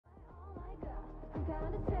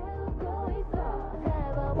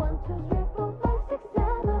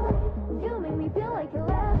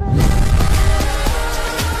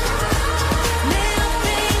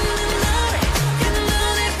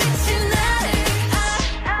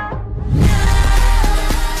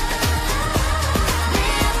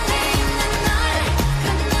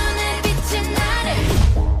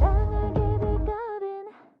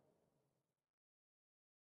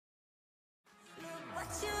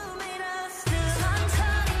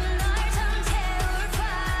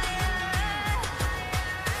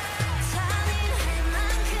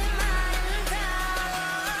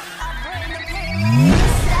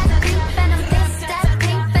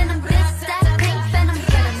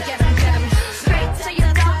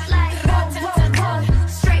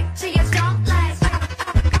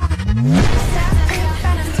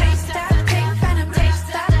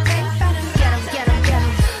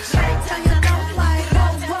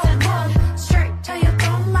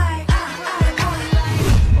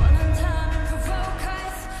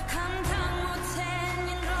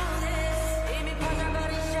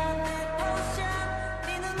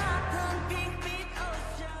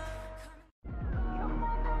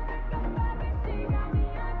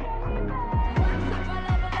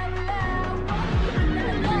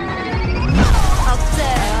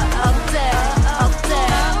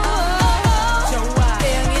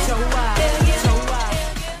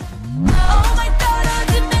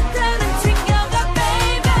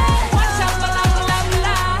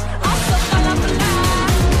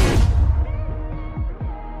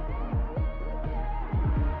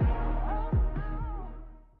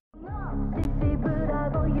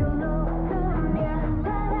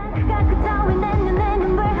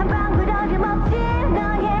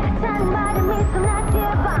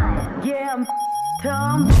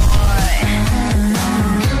tomboy.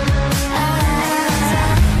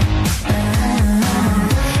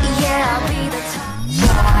 Yeah, I'll be the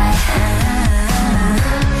tomboy.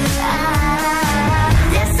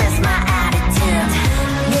 This is my attitude.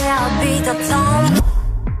 Yeah, I'll be the tomboy.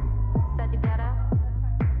 Said you better.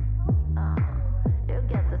 You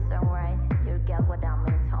get the song right. You get what I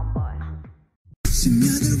mean, tomboy.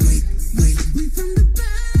 Another wait from the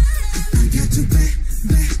back. I got your back,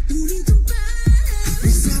 우리 좀 back.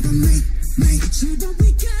 Let's have a make sure that we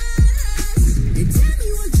got. And tell me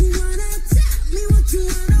what you wanna,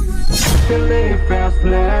 To live fast,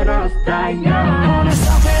 let us die young. Wanna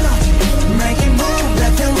stop it up, make it move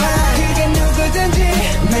left and right. 그게 누구든지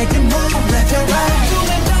make it move left and right.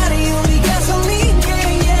 moving body, 우리 gasoline,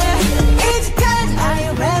 yeah, yeah. 이제까지, are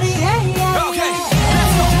you ready, yeah, yeah. Okay,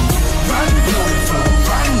 let's go. Run beautiful,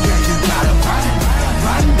 run, yeah, you gotta run.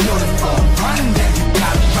 Run beautiful, run, yeah, you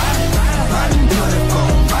gotta run. Run beautiful,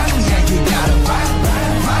 run, yeah, you gotta run.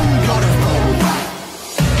 Run beautiful, run.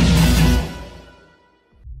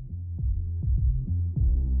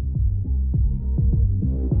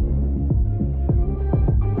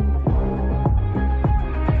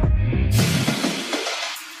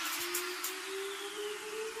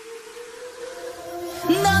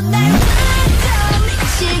 넌 날 완전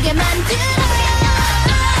미치게 만들어요.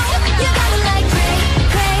 You got me like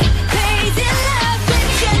crazy love.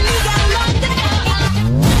 대체 네가 뭔데?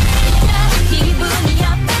 기분이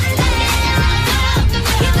어떤데?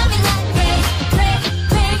 You got me like crazy.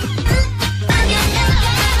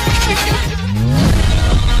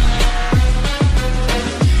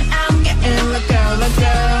 I'm getting loco.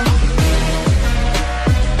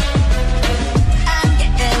 I'm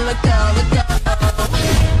getting loco.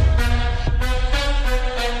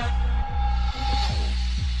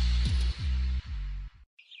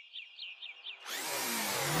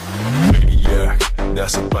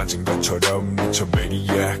 나서 빠진 것처럼 미쳐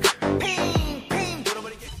maniac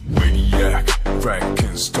maniac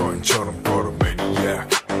Frankenstein처럼 걸어 maniac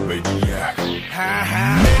maniac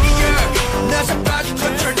maniac 나서 빠진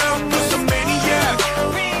것처럼 무슨 maniac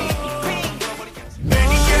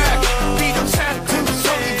maniac 비정상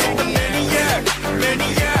소리 maniac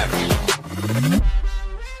maniac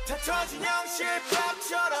다 터진 형식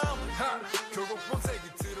팝처럼 결국 본색이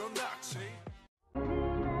드러났지.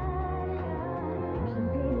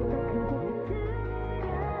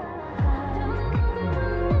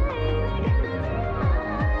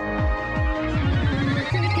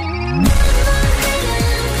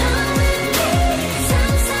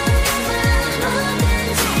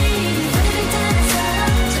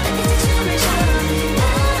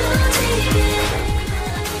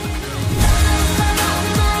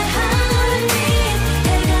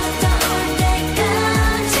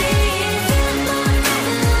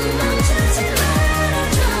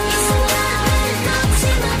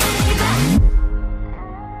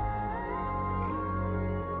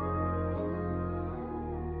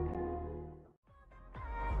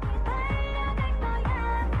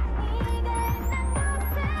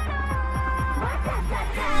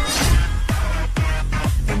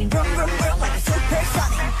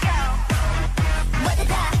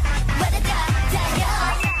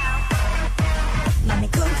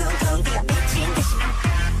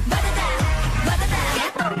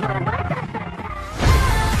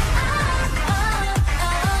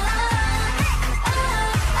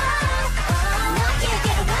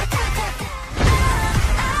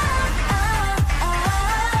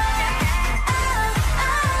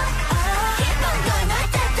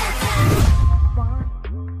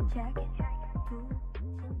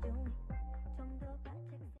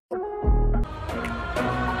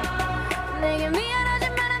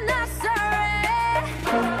 미안하지만 I'm not sorry.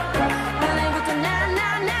 오늘부터 나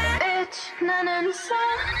bitch 나는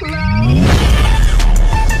solo.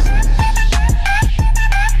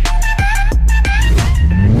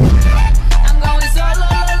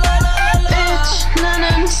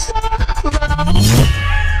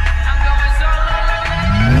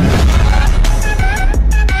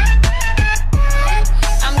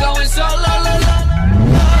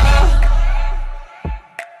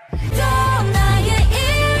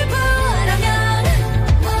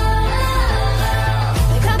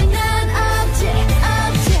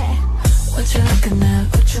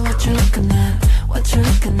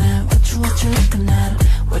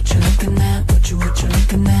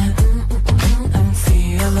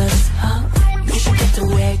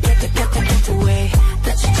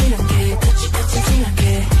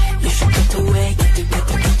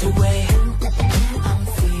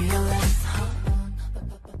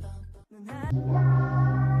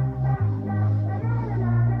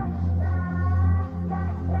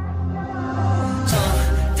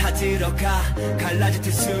 들어가 갈라질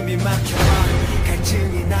듯 숨이 막혀와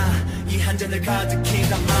갈증이 나 이 한 잔을 가득히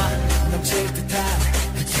담아 넘칠 듯한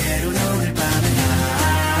그대로 오늘 밤에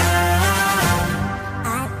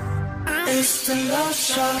It's the love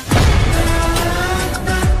shot.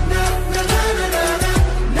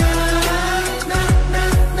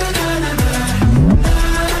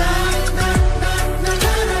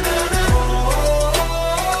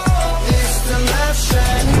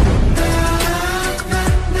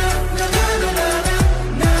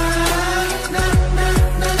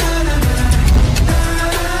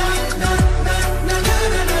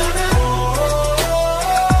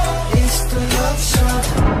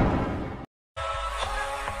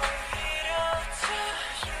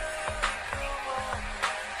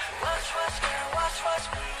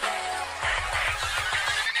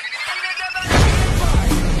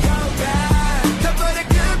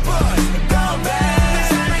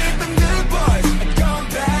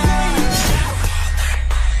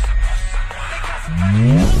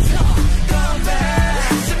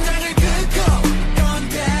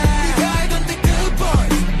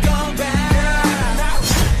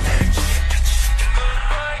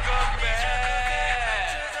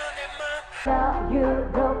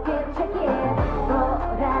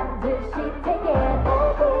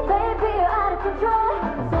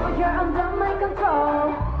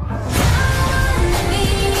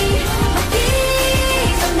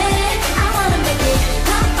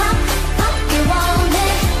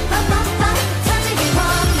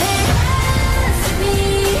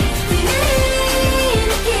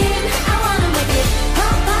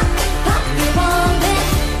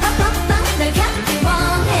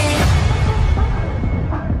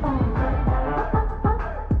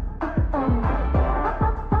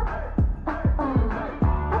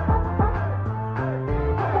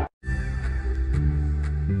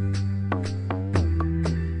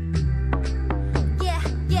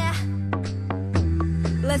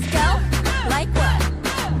 Let's go. Like what?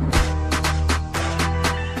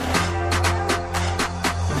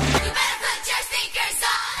 You better put your sneakers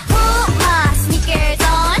on. Put my sneakers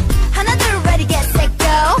on. 하나 둘 ready get set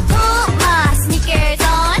go. Put my sneakers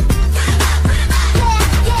on. Yeah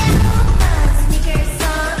yeah. Put my sneakers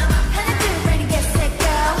on. 하나 둘 ready get set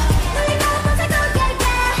go. 빨리 가보자 go get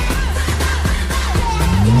yeah.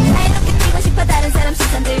 아이렇게 뛰고 싶어 다른 사람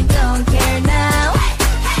시선들 don't care now.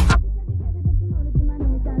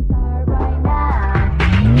 Right now.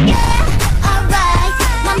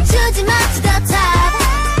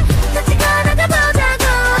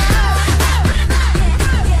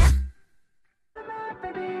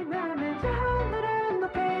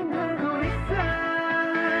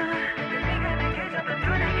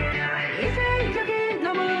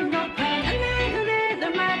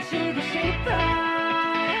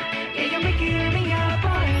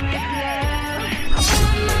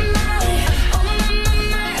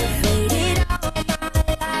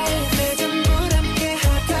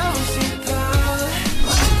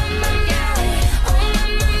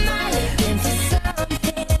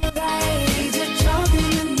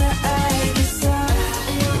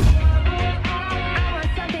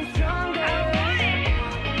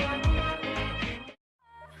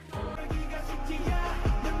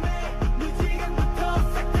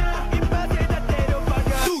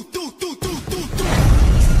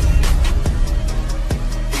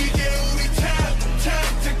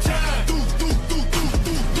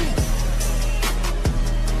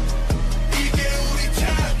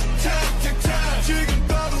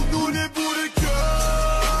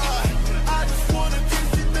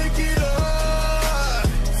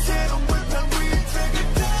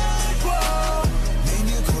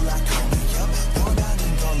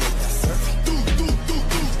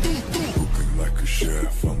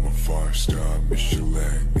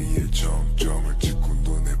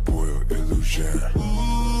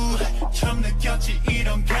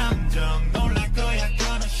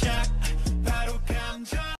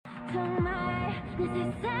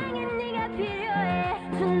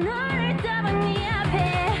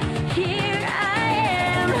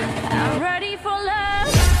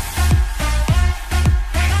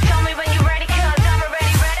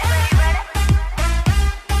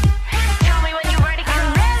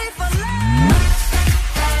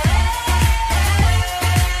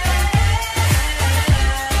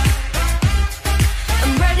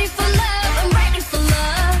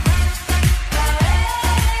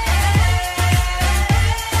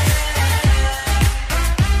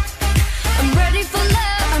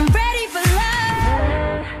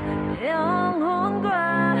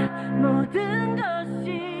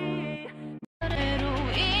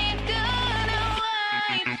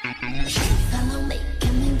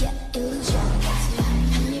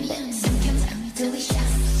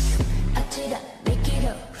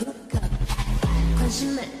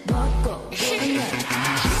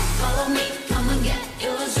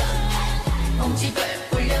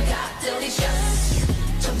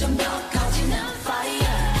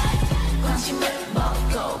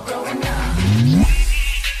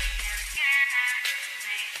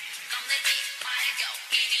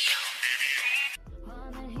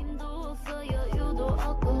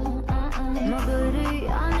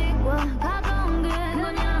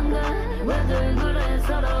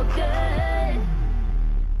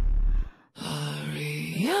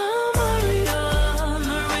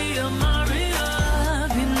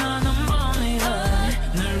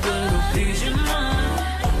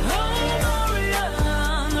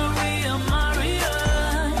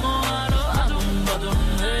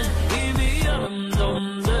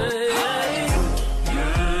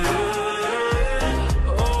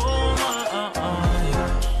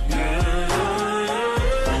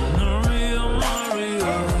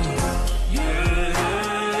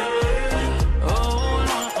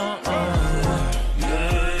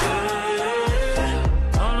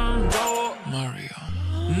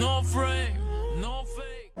 no frame, no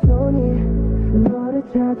fake. 손이 너를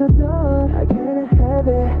찾아도 I can't have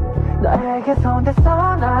it. 너에게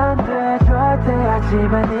손대선 안 돼 절대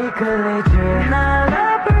하지만 이끌리지 날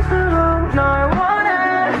아플수록 널 원해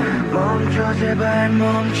멈춰 제발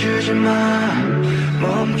멈추지 마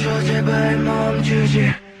멈춰 제발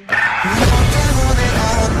멈추지 너 때문에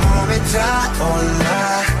온몸이 타올라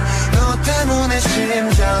너 때문에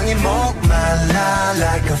심장이 목말라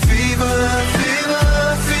Like a fever, fever,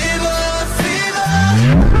 fever, fever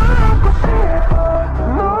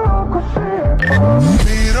먹고 싶어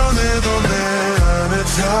밀어내도 내 안에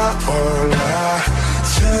타올라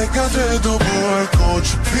새가 돼도 불꽃이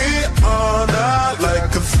피어나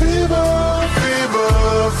Like a fever, fever,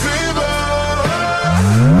 fever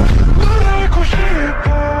널 알고 싶어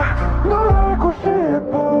널 알고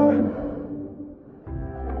싶어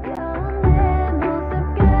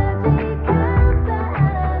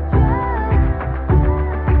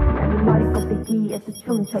머리껍데기에서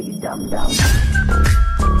춤춰 you dumb dumb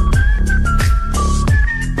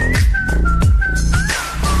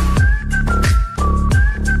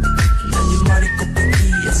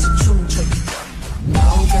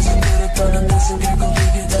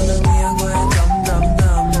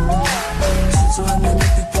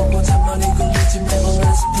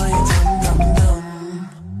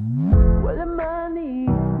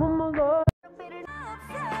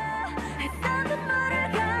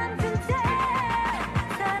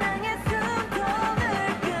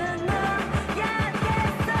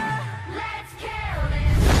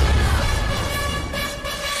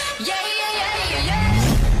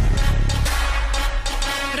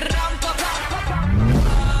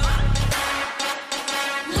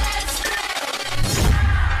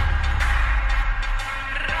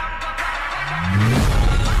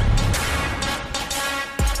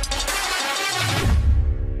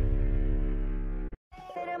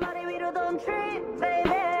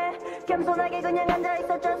겸손하게 그냥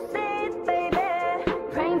앉아있어 just sit baby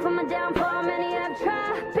Praying for my downfall maniac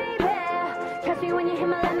try baby Catch me when you hit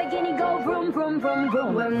my Lamborghini go vroom vroom vroom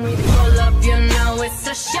vroom When we pull up you know it's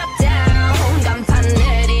a shutdown 간판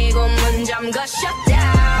내리고 문 잠가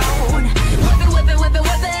shutdown Whip it whip it whip it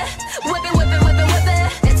whip it Whip it whip it whip it whip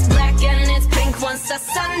it It's black and it's pink once the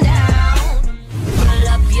sundown Pull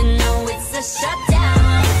up you know it's a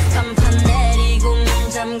shutdown 간판 내리고 문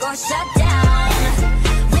잠가 shutdown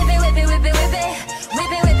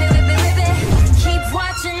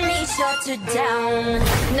shut it down.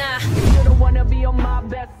 Nah, you don't wanna be on my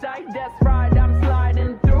best side. That's right, I'm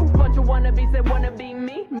sliding through. Bunch of wannabes that wanna be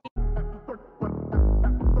me.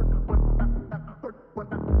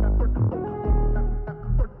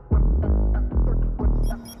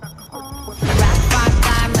 Rap 5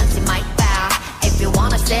 diamonds in my bag. If you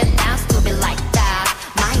wanna sit down, stupid like that.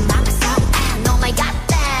 My mom is so bad, oh my god,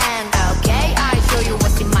 then. Okay, I show you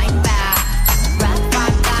what's in my bag. Rap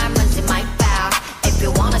 5 diamonds in my bag. If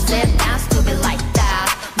you wanna sit down, stupid like that.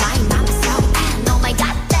 My mom is so bad, oh my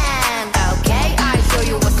god, then. Okay, I show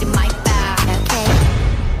you what's in my bag. Okay.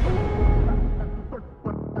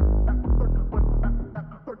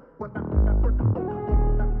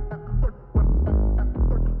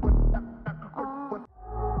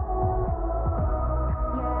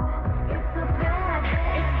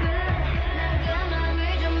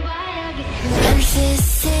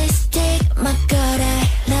 Narcissistic, my god, I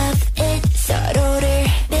love it. 서로를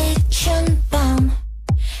비춘 밤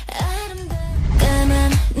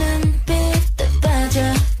까만 눈빛도 빠져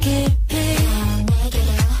깊이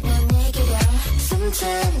숨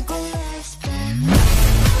참고 whisper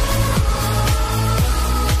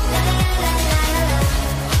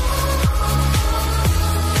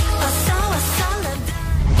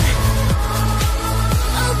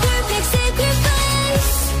Oh, perfect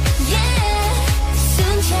sacrifice, yeah.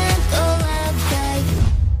 숨 참고 love dive.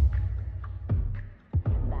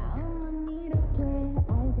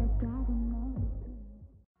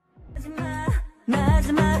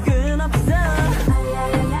 마지막은 없어.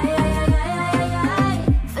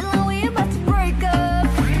 Feeling we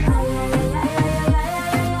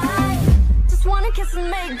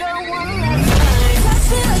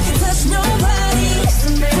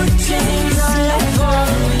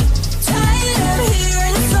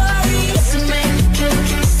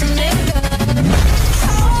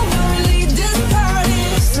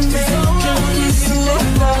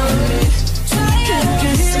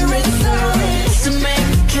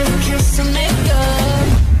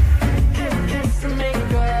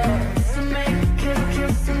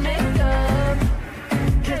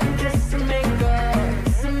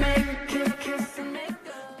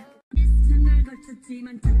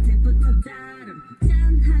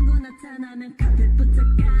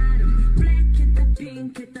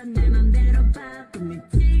핑크했던 내 맘대로 바꾸면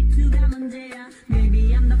질투가 문제야.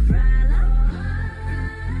 Maybe I'm the problem.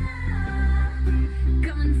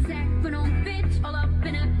 검은색 분홍 bitch all up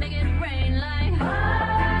in it, make it rain like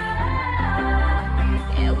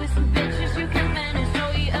yeah, with some bitches you can manage.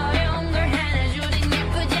 너희 어려운 걸 해내주린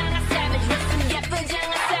예쁘지 않아 savage with some 예쁘지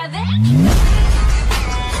않아 savage.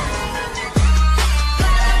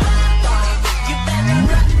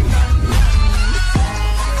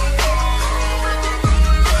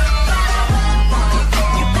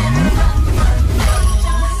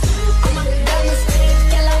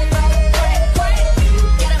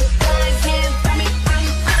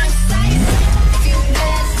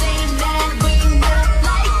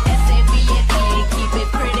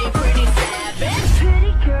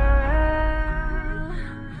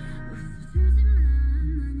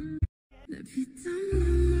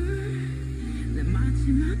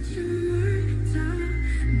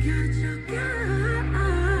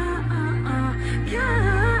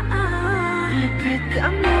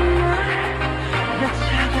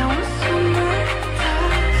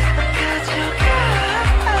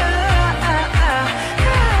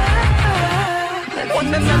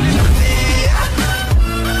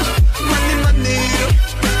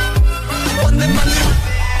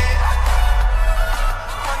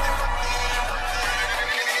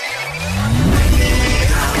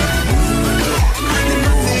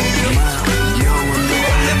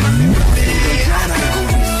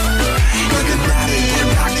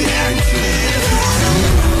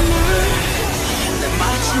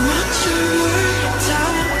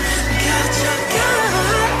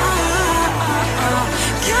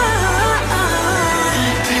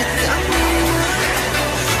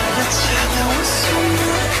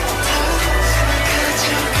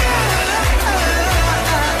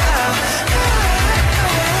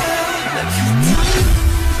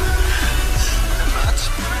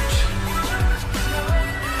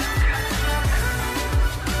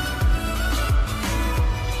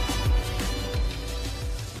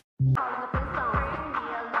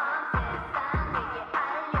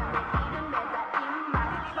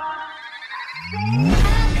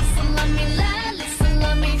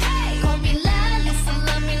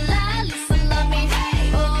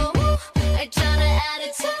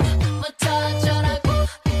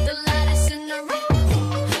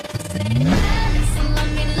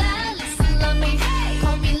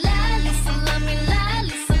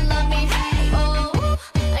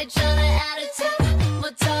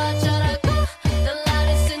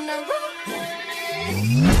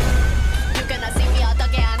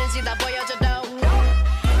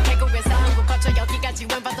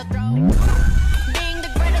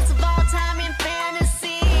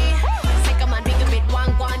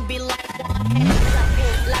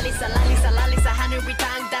 lalisa 하늘이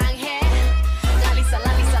당당해.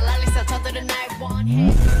 lalisa 저들은 날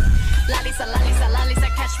원해. lalisa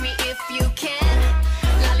catch me if you can.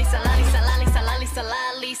 lalisa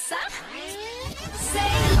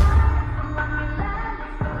say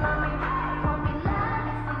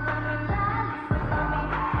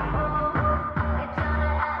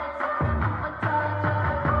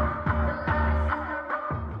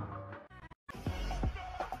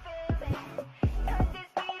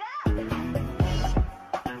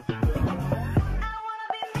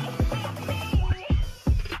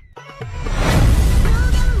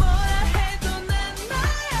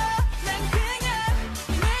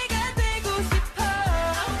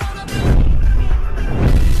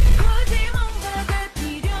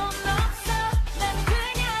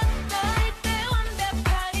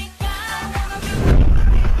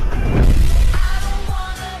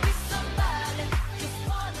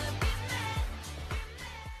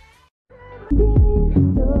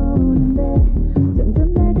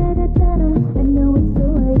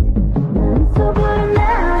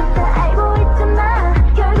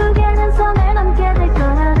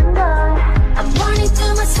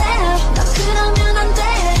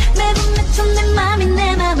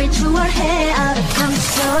추월해.